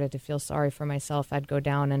ever started to feel sorry for myself, I'd go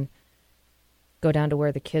down to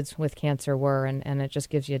where the kids with cancer were, and it just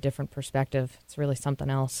gives you a different perspective. It's really something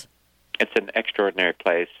else. It's an extraordinary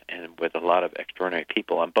place, and with a lot of extraordinary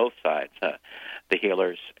people on both sides, the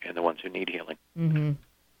healers and the ones who need healing.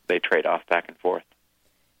 They trade off back and forth.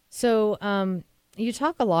 So you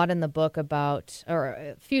talk a lot in the book about, or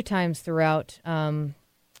a few times throughout, times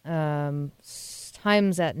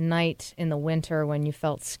at night in the winter when you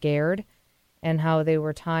felt scared, and how they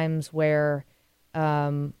were times where,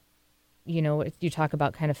 you talk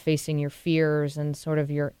about kind of facing your fears and sort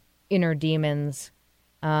of your inner demons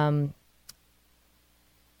kind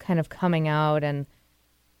of coming out and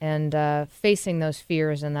facing those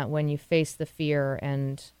fears, and that when you face the fear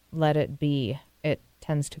and let it be, it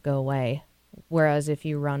tends to go away. Whereas if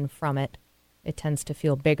you run from it, it tends to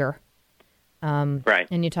feel bigger. Right.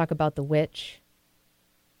 And you talk about the witch,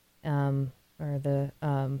 or the,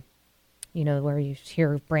 where you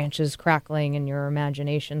hear branches crackling and your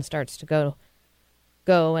imagination starts to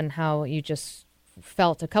go, and how you just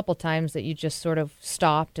felt a couple times that you just sort of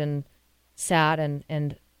stopped and sat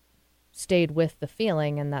and stayed with the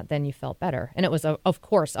feeling, and that then you felt better. And it was, of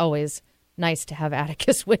course, always nice to have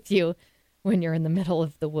Atticus with you when you're in the middle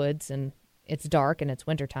of the woods and it's dark and it's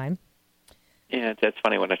wintertime. Yeah, it's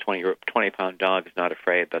funny when a 20-pound dog is not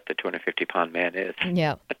afraid, but the 250-pound man is.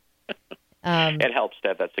 Yeah. It helps to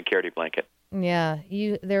have that security blanket. Yeah.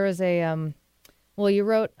 There was a... you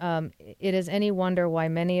wrote, it is any wonder why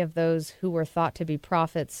many of those who were thought to be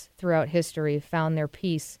prophets throughout history found their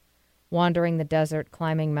peace wandering the desert,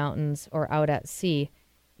 climbing mountains, or out at sea.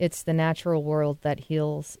 It's the natural world that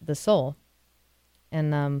heals the soul.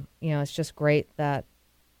 And, it's just great that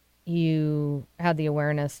you had the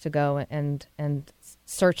awareness to go and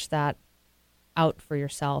search that out for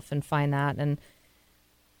yourself and find that. And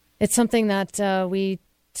it's something that we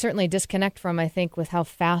certainly disconnect from, I think, with how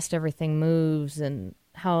fast everything moves and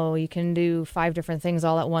how you can do 5 different things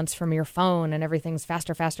all at once from your phone, and everything's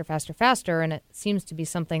faster. And it seems to be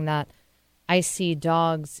something that I see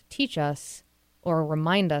dogs teach us or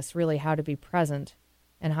remind us really how to be present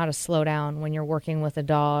and how to slow down when you're working with a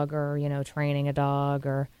dog, or, training a dog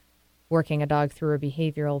or working a dog through a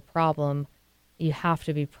behavioral problem. You have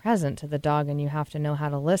to be present to the dog, and you have to know how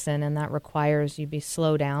to listen, and that requires you be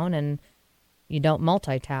slow down and you don't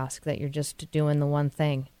multitask, that you're just doing the one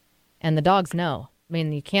thing. And the dogs know. I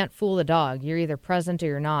mean, you can't fool a dog. You're either present or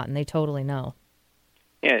you're not, and they totally know.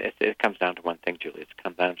 Yeah, it comes down to one thing, Julie. It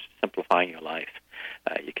comes down to simplifying your life.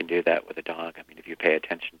 You can do that with a dog. I mean, if you pay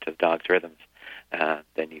attention to the dog's rhythms,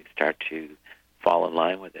 then you start to fall in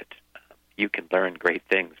line with it. You can learn great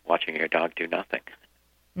things watching your dog do nothing.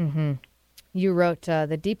 You wrote,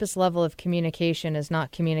 the deepest level of communication is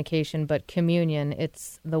not communication, but communion.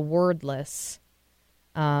 It's the wordless.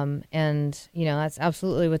 And, that's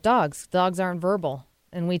absolutely with dogs. Dogs aren't verbal.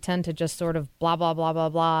 And we tend to just sort of blah, blah, blah, blah,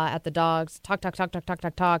 blah at the dogs. Talk, talk, talk, talk, talk,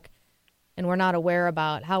 talk, talk. And we're not aware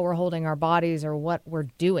about how we're holding our bodies or what we're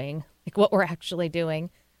doing, like what we're actually doing.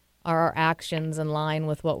 Are our actions in line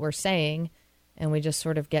with what we're saying? And we just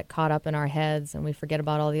sort of get caught up in our heads and we forget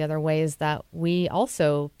about all the other ways that we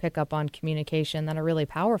also pick up on communication that are really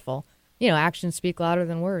powerful. Actions speak louder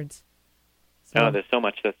than words. So, there's so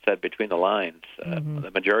much that's said between the lines.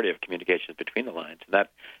 The majority of communication is between the lines. And that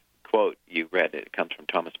quote you read, it comes from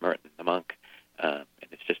Thomas Merton, the monk. And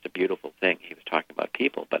it's just a beautiful thing. He was talking about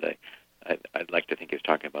people, but I'd like to think he was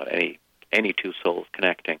talking about any two souls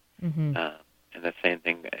connecting. And the same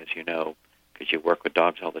thing, as you know, because you work with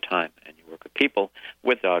dogs all the time, and you work with people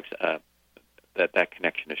with dogs, that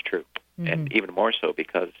connection is true. And even more so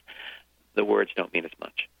because the words don't mean as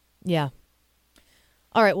much. Yeah.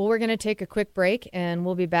 All right, well, we're going to take a quick break, and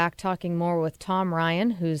we'll be back talking more with Tom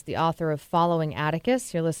Ryan, who's the author of Following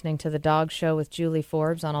Atticus. You're listening to The Dog Show with Julie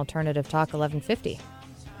Forbes on Alternative Talk 1150.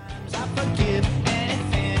 I forgive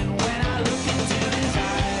anything when I look into his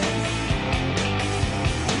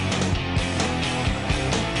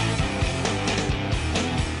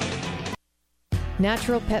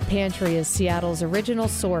Natural Pet Pantry is Seattle's original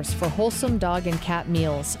source for wholesome dog and cat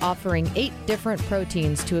meals, offering 8 different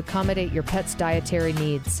proteins to accommodate your pet's dietary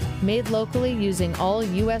needs. Made locally using all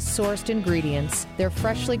U.S.-sourced ingredients, their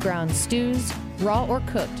freshly ground stews, raw or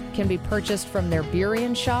cooked, can be purchased from their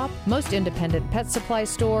Burien shop, most independent pet supply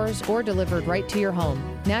stores, or delivered right to your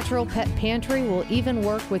home. Natural Pet Pantry will even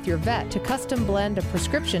work with your vet to custom blend a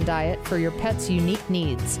prescription diet for your pet's unique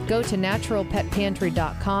needs. Go to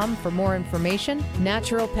naturalpetpantry.com for more information.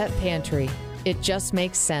 Natural Pet Pantry. It just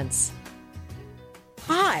makes sense.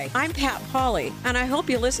 Hi, I'm Pat Pauley, and I hope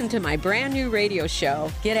you listen to my brand new radio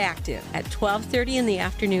show, Get Active, at 12:30 in the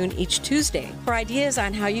afternoon each Tuesday for ideas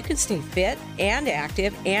on how you can stay fit and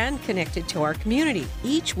active and connected to our community.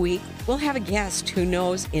 Each week, we'll have a guest who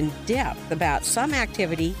knows in depth about some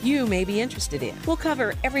activity you may be interested in. We'll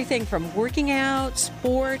cover everything from working out,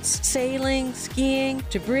 sports, sailing, skiing,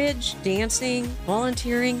 to bridge, dancing,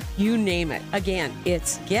 volunteering, you name it. Again,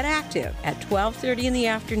 it's Get Active at 12:30 in the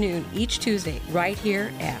afternoon each Tuesday, right here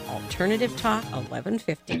at Alternative Talk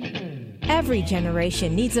 1150. Every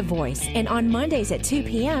generation needs a voice, and on Mondays at 2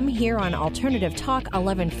 p.m. here on Alternative Talk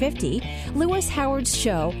 1150, Lewis Howard's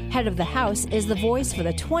show, Head of the House, is the voice for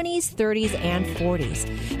the 20s, 30s, and 40s.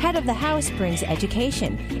 Head of the House brings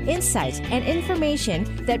education, insight, and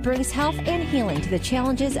information that brings health and healing to the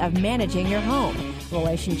challenges of managing your home,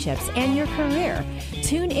 relationships, and your career.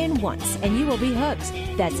 Tune in once and you will be hooked.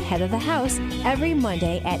 That's Head of the House every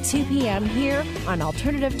Monday at 2 p.m. here on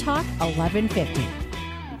Alternative Talk 1150.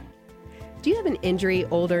 Do you have an injury,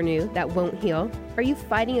 old or new, that won't heal? Are you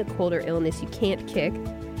fighting a cold or illness you can't kick?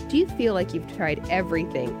 Do you feel like you've tried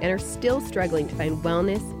everything and are still struggling to find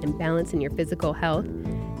wellness and balance in your physical health?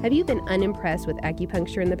 Have you been unimpressed with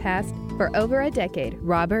acupuncture in the past? For over a decade,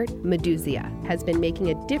 Robert Meduzia has been making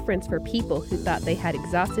a difference for people who thought they had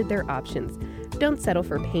exhausted their options. Don't settle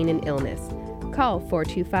for pain and illness. Call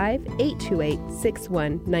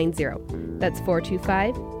 425-828-6190. That's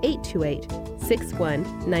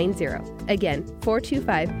 425-828-6190. Again,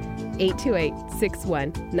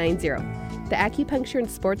 425-828-6190. The Acupuncture and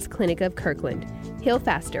Sports Clinic of Kirkland. Heal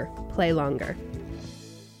faster, play longer.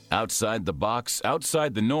 Outside the box,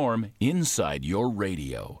 outside the norm, inside your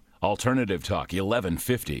radio. Alternative Talk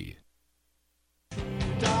 1150.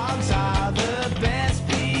 Dogs are the best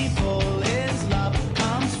people. His love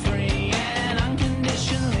comes free and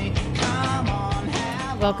unconditionally. Come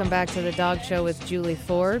on, Welcome back to the Dog Show with Julie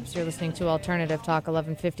Forbes. You're listening to Alternative Talk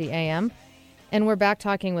 1150 AM. And we're back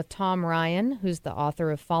talking with Tom Ryan, who's the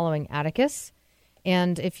author of Following Atticus.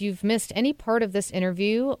 And if you've missed any part of this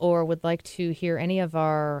interview or would like to hear any of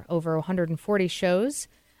our over 140 shows,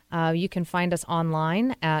 you can find us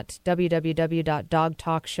online at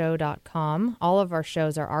www.dogtalkshow.com. All of our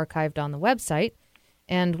shows are archived on the website,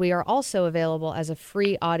 and we are also available as a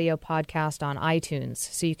free audio podcast on iTunes,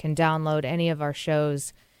 so you can download any of our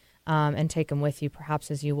shows and take them with you,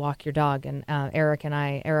 perhaps as you walk your dog. And Eric,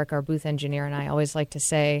 our booth engineer, and I always like to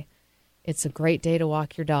say, it's a great day to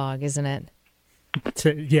walk your dog, isn't it?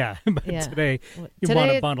 Yeah, but today you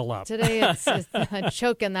want to bundle up. Today it's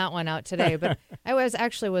choking that one out today, but I was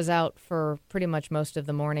out for pretty much most of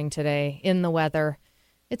the morning today in the weather.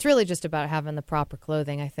 It's really just about having the proper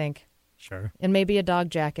clothing, I think. Sure. And maybe a dog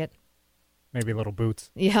jacket. Maybe little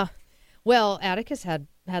boots. Yeah. Well, Atticus had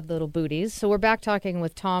little booties. So we're back talking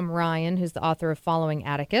with Tom Ryan, who's the author of Following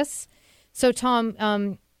Atticus. So,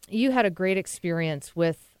 Tom, you had a great experience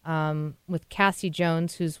with Cassie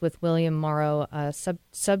Jones, who's with William Morrow,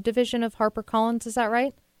 subdivision of HarperCollins. Is that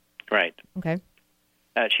right? Right. Okay.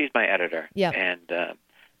 She's my editor. Yeah. And,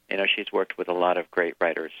 she's worked with a lot of great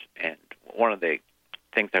writers. And one of the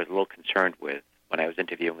things I was a little concerned with when I was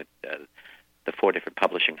interviewing with the 4 different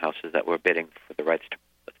publishing houses that were bidding for the rights to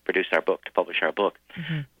produce our book, to publish our book,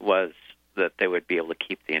 was that they would be able to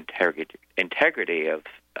keep the integrity of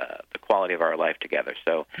the quality of our life together.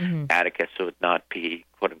 So Atticus would not be,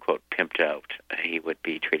 quote-unquote, pimped out. He would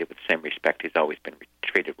be treated with the same respect he's always been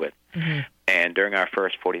treated with. And during our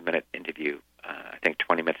first 40-minute interview, I think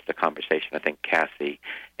 20 minutes of the conversation, I think Cassie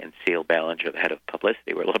and Seal Ballinger, the head of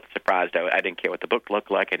publicity, were a little bit surprised. I didn't care what the book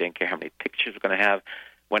looked like. I didn't care how many pictures it was going to have.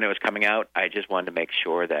 When it was coming out, I just wanted to make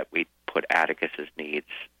sure that we put Atticus's needs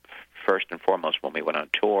first and foremost when we went on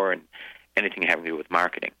tour and anything having to do with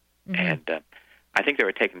marketing. And I think they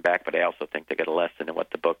were taken back, but I also think they got a lesson in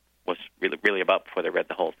what the book was really about before they read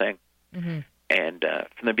the whole thing. And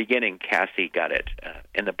from the beginning, Cassie got it.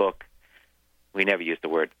 In the book, we never used the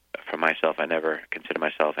word, for myself, I never consider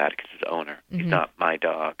myself Atticus's owner. He's not my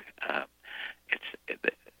dog.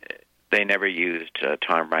 They never used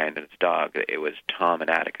Tom Ryan and his dog. It was Tom and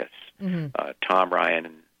Atticus. Tom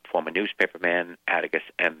Ryan, former newspaperman, Atticus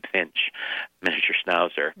M. Finch, miniature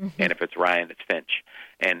schnauzer, and if it's Ryan, it's Finch.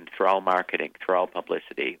 And through all marketing, through all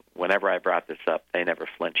publicity, whenever I brought this up, they never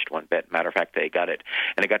flinched one bit. Matter of fact, they got it.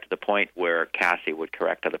 And it got to the point where Cassie would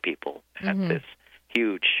correct other people at this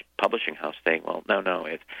huge publishing house saying, well, no,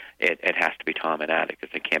 it has to be Tom and Atticus.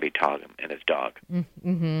 It can't be Tom and his dog.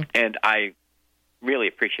 And I really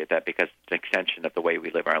appreciate that because it's an extension of the way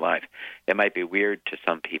we live our life. It might be weird to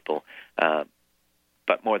some people,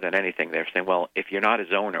 but more than anything, they're saying, well, if you're not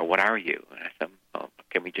his owner, what are you? And I said, well,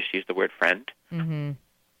 can we just use the word friend?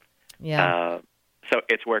 Yeah. So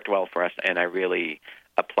it's worked well for us, and I really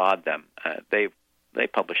applaud them. They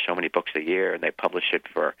publish so many books a year, and they publish it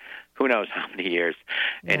for who knows how many years.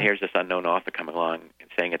 And here's this unknown author coming along and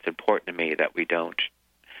saying it's important to me that we don't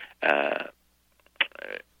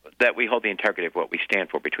that we hold the integrity of what we stand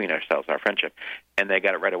for between ourselves, our friendship. And they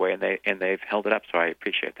got it right away, and they've held it up. So I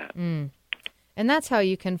appreciate that. And that's how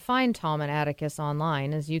you can find Tom and Atticus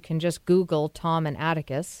online, is you can just Google Tom and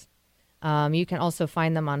Atticus. You can also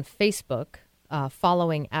find them on Facebook,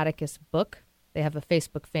 Following Atticus Book. They have a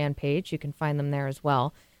Facebook fan page. You can find them there as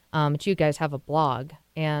well. But you guys have a blog.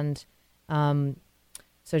 And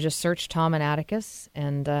so just search Tom and Atticus,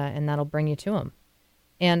 and that'll bring you to them.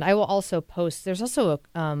 And I will also post, there's also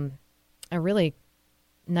a really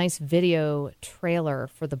nice video trailer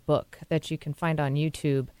for the book that you can find on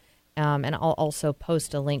YouTube. And I'll also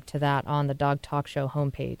post a link to that on the Dog Talk Show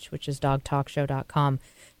homepage, which is dogtalkshow.com.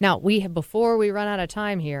 Now, before we run out of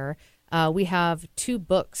time here, we have 2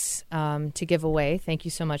 books to give away. Thank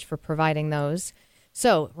you so much for providing those.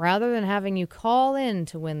 So rather than having you call in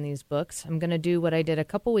to win these books, I'm going to do what I did a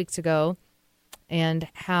couple weeks ago and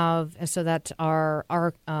have so that our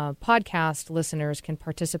podcast listeners can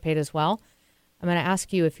participate as well. I'm going to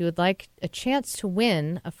ask you if you would like a chance to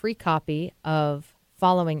win a free copy of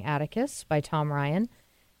Following Atticus by Tom Ryan.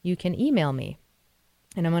 You can email me,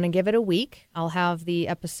 and I'm going to give it a week. I'll have the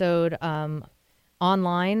episode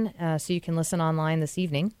online, so you can listen online this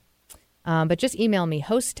evening. But just email me,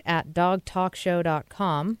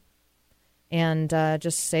 host@dogtalkshow.com, and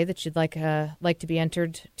just say that you'd like to be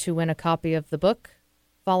entered to win a copy of the book,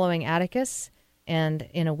 Following Atticus. And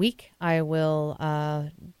in a week, I will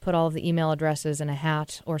put all of the email addresses in a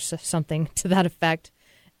hat or something to that effect,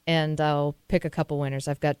 and I'll pick a couple winners.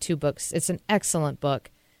 I've got 2 books. It's an excellent book.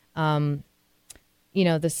 The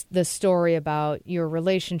story about your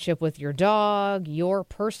relationship with your dog, your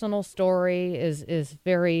personal story is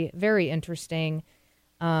very, very interesting.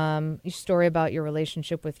 Your story about your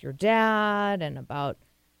relationship with your dad and about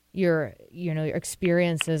your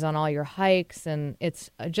experiences on all your hikes, and it's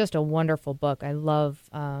just a wonderful book. I love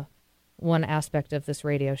one aspect of this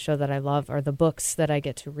radio show that I love are the books that I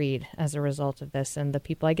get to read as a result of this and the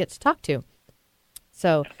people I get to talk to.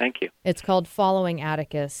 So thank you. It's called Following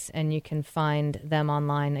Atticus, and you can find them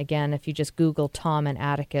online. Again, if you just Google Tom and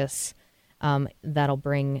Atticus, that'll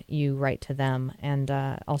bring you right to them. And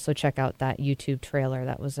also check out that YouTube trailer.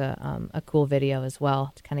 That was a cool video as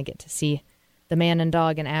well to kind of get to see the man and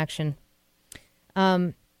dog in action.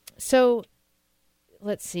 So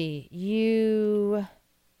let's see.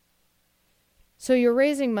 So you're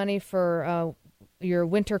raising money for your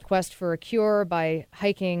winter quest for a cure by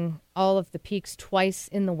hiking all of the peaks twice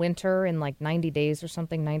in the winter in like 90 days or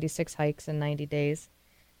something, 96 hikes in 90 days.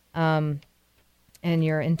 and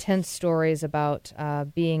your intense stories about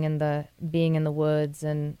being in the woods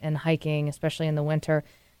and hiking, especially in the winter.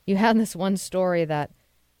 You had this one story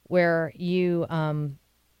where you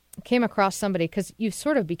came across somebody, because you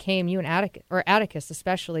sort of became, you and Atticus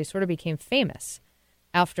especially, sort of became famous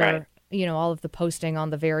after all of the posting on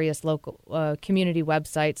the various local community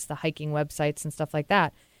websites, the hiking websites and stuff like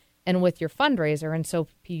that, and with your fundraiser, and so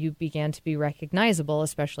you began to be recognizable,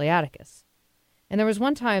 especially Atticus. And there was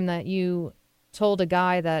one time that you told a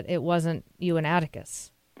guy that it wasn't you and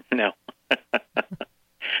Atticus. No.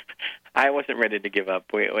 I wasn't ready to give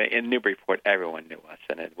up. In Newburyport, everyone knew us,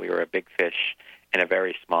 and we were a big fish in a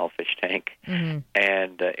very small fish tank. Mm-hmm.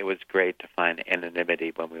 And it was great to find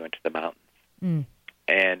anonymity when we went to the mountains. Mm.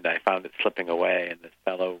 And I found it slipping away, and this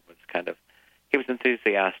fellow was he was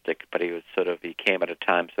enthusiastic, but he came at a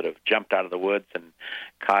time, jumped out of the woods and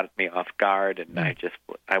caught me off guard, and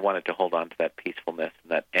I wanted to hold on to that peacefulness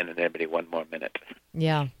and that anonymity one more minute.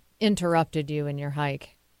 Yeah, interrupted you in your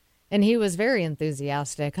hike. And he was very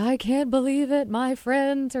enthusiastic. I can't believe it. My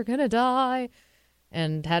friends are going to die.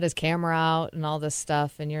 And had his camera out and all this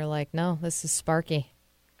stuff. And you're like, no, this is Sparky.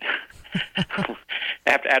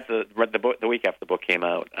 After the week after the book came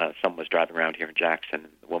out, someone was driving around here in Jackson.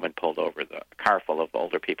 And the woman pulled over the car full of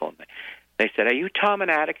older people. And they said, "Are you Tom and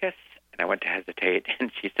Atticus?" And I went to hesitate. And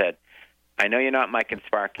she said, "I know you're not Mike and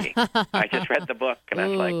Sparky. I just read the book." And I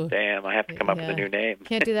was like, damn, I have to come up with a new name.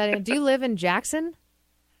 Can't do that anymore. Do you live in Jackson?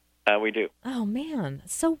 We do. Oh, man.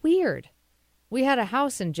 It's so weird. We had a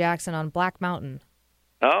house in Jackson on Black Mountain.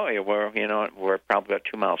 Oh, yeah, we're probably about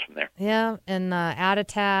 2 miles from there. Yeah, and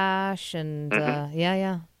Attitash and,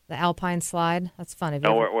 the Alpine Slide. That's fun.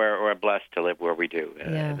 We're blessed to live where we do.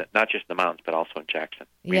 Not just in the mountains, but also in Jackson.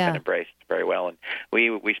 We've been embraced very well. And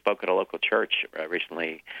we spoke at a local church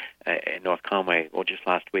recently in North Conway, just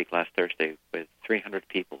last Thursday, with 300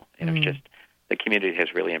 people. And it was just, the community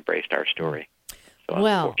has really embraced our story.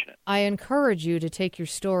 Well, I encourage you to take your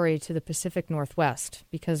story to the Pacific Northwest,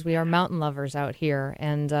 because we are mountain lovers out here,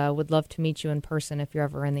 and would love to meet you in person if you're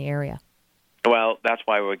ever in the area. Well, that's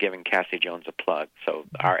why we're giving Cassie Jones a plug, so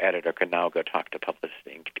our editor can now go talk to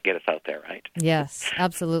publicity to get us out there, right? Yes,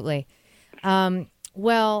 absolutely.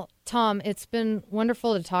 Well, Tom, it's been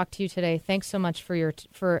wonderful to talk to you today. Thanks so much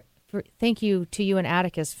thank you to you and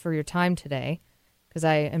Atticus for your time today, because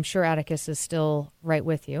I am sure Atticus is still right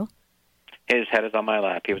with you. His head is on my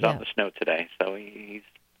lap. He was on the snow today, so he's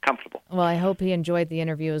comfortable. Well, I hope he enjoyed the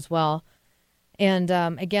interview as well. And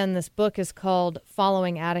again, this book is called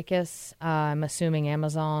Following Atticus. I'm assuming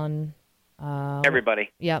Amazon. Everybody.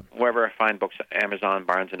 Yep. Wherever I find books, Amazon,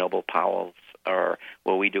 Barnes & Noble, Powell's, or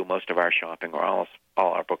where we do most of our shopping, or all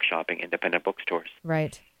our book shopping, independent bookstores.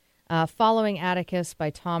 Right. Following Atticus by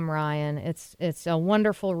Tom Ryan. It's a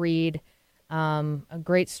wonderful read. A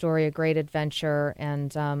great story, a great adventure,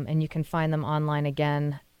 and you can find them online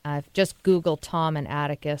again. Just Google Tom and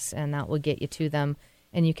Atticus, and that will get you to them.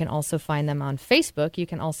 And you can also find them on Facebook. You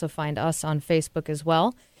can also find us on Facebook as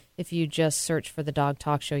well. If you just search for The Dog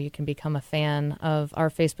Talk Show, you can become a fan of our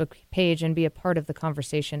Facebook page and be a part of the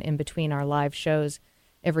conversation in between our live shows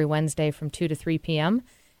every Wednesday from 2 to 3 p.m.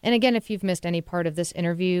 And again, if you've missed any part of this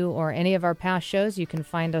interview or any of our past shows, you can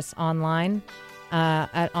find us online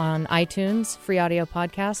on iTunes, free audio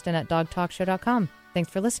podcast, and at dogtalkshow.com.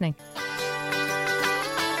 Thanks for listening.